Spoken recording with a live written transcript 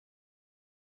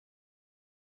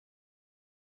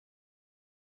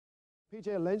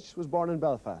PJ Lynch was born in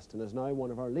Belfast and is now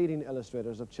one of our leading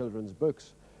illustrators of children's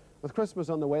books. With Christmas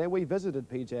on the way, we visited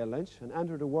PJ Lynch and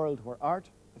entered a world where art,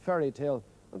 a fairy tale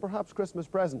and perhaps Christmas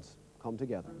presents come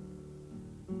together.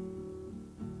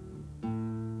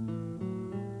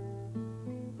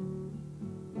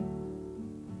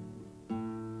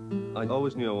 I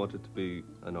always knew I wanted to be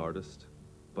an artist,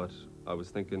 but I was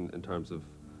thinking in terms of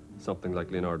something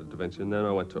like Leonardo da Vinci, and then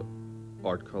I went to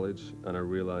art college and I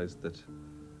realized that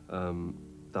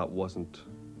that wasn't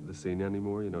the scene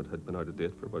anymore. You know, it had been out of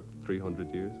date for about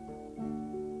 300 years.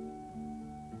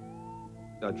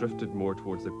 I drifted more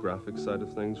towards the graphic side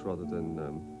of things rather than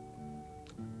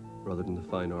the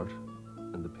fine art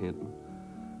and the painting.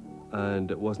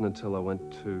 And it wasn't until I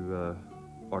went to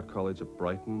art college at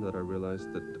Brighton that I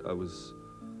realized that I was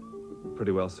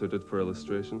pretty well suited for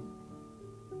illustration.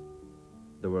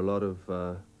 There were a lot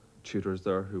of tutors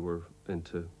there who were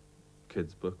into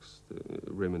kids' books.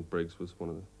 Raymond Briggs was one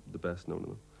of the best known of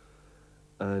them.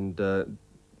 And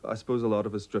I suppose a lot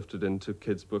of us drifted into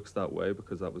kids' books that way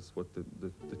because that was what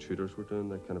the tutors were doing.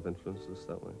 They kind of influenced us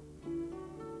that way.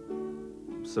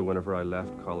 So whenever I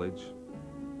left college,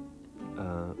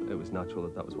 it was natural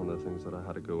that that was one of the things that I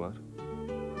had to go at.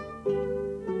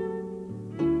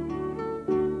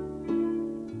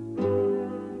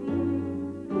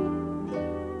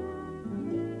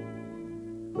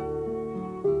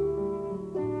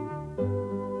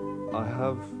 I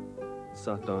have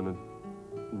sat down and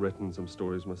written some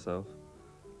stories myself,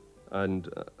 and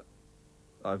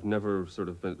I've never sort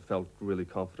of felt really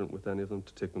confident with any of them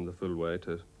to take them the full way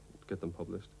to get them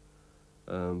published.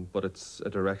 But it's a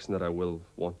direction that I will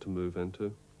want to move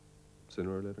into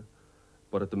sooner or later.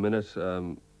 But at the minute,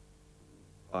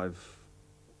 I've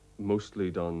mostly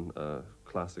done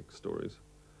classic stories,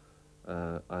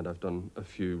 and I've done a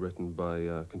few written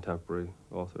by contemporary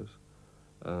authors.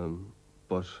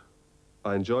 But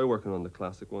I enjoy working on the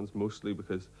classic ones, mostly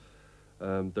because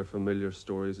they're familiar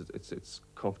stories. It's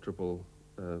comfortable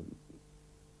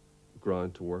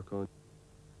ground to work on.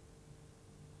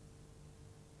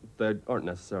 They aren't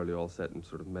necessarily all set in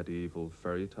sort of medieval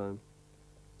fairy time,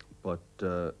 but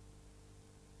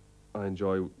I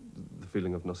enjoy the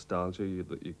feeling of nostalgia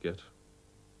that you get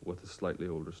with a slightly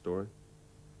older story.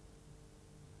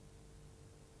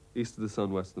 East of the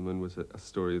Sun, West of the Moon was a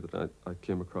story that I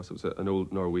came across. It was an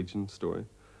old Norwegian story,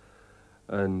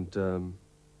 and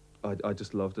I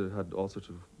just loved it. It had all sorts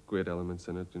of great elements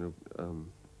in it. You know,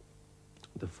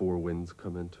 the four winds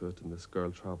come into it, and this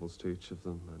girl travels to each of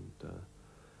them, and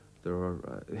there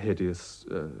are hideous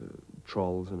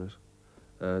trolls in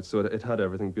it. So it had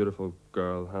everything: beautiful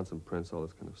girl, handsome prince, all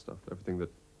this kind of stuff. Everything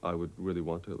that I would really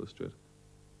want to illustrate.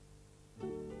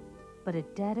 But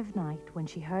at dead of night, when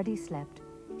she heard he slept,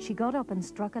 she got up and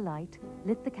struck a light,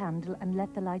 lit the candle and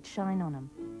let the light shine on him.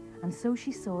 And so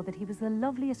she saw that he was the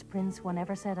loveliest prince one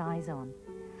ever set eyes on.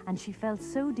 And she felt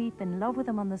so deep in love with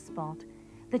him on the spot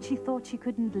that she thought she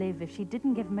couldn't live if she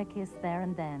didn't give him a kiss there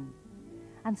and then.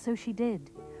 And so she did.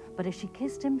 But as she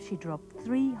kissed him, she dropped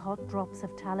 3 hot drops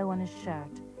of tallow on his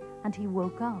shirt, and he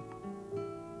woke up.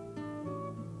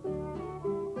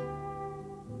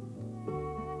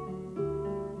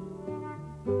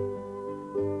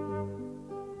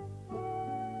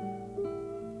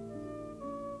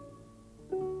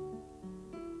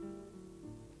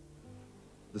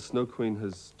 The Snow Queen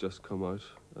has just come out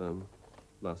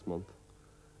last month.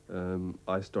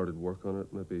 I started work on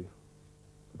it maybe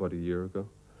about a year ago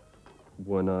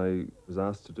when I was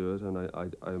asked to do it, and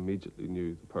I immediately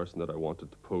knew the person that I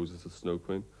wanted to pose as the Snow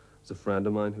Queen. It was a friend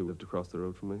of mine who lived across the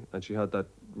road from me, and she had that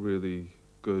really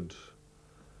good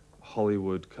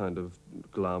Hollywood kind of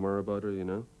glamour about her, you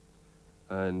know?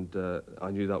 And I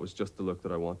knew that was just the look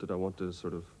that I wanted. I wanted a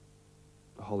sort of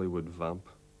Hollywood vamp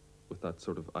with that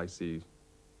sort of icy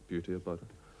beauty about her.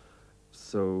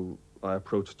 So I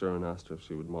approached her and asked her if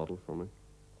she would model for me,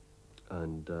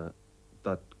 and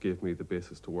that gave me the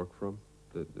basis to work from,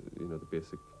 you know, the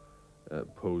basic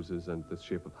poses and the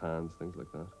shape of hands, things like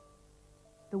that.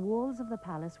 The walls of the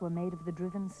palace were made of the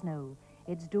driven snow,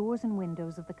 its doors and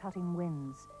windows of the cutting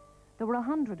winds. There were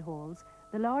 100 halls,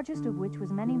 the largest of which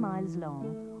was many miles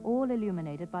long, all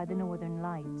illuminated by the northern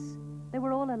lights. They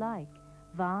were all alike: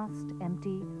 vast,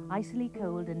 empty, icily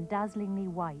cold and dazzlingly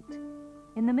white.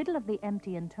 In the middle of the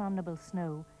empty interminable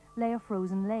snow lay a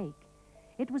frozen lake.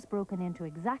 It was broken into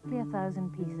exactly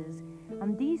 1,000 pieces,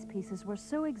 and these pieces were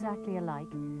so exactly alike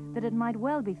that it might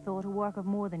well be thought a work of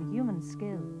more than human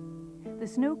skill. The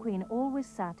Snow Queen always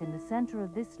sat in the center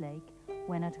of this lake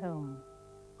when at home.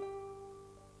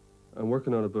 I'm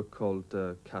working on a book called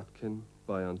Catkin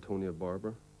by Antonia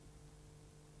Barber.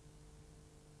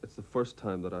 It's the first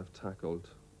time that I've tackled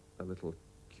a little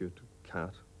cute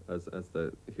cat as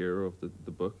the hero of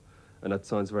the book. And that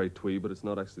sounds very twee, but it's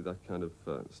not actually that kind of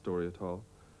story at all.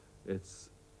 It's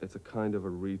a kind of a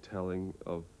retelling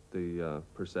of the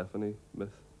Persephone myth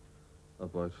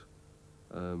about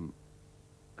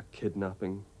a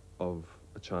kidnapping of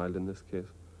a child, in this case,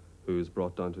 who is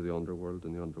brought down to the underworld,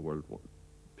 and the underworld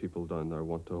people down there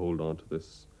want to hold on to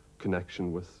this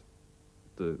connection with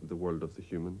the world of the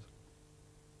humans.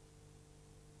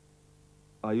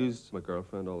 I use my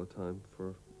girlfriend all the time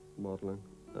for modelling,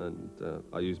 and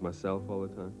I use myself all the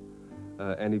time.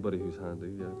 Anybody who's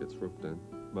handy, yeah, gets roped in.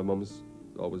 My mum's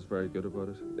always very good about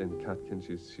it. In Catkin,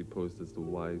 she posed as the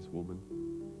wise woman.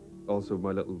 Also,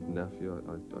 my little nephew,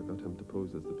 I got him to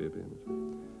pose as the baby in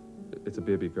it. It's a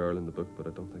baby girl in the book, but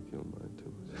I don't think you'll mind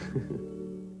too much.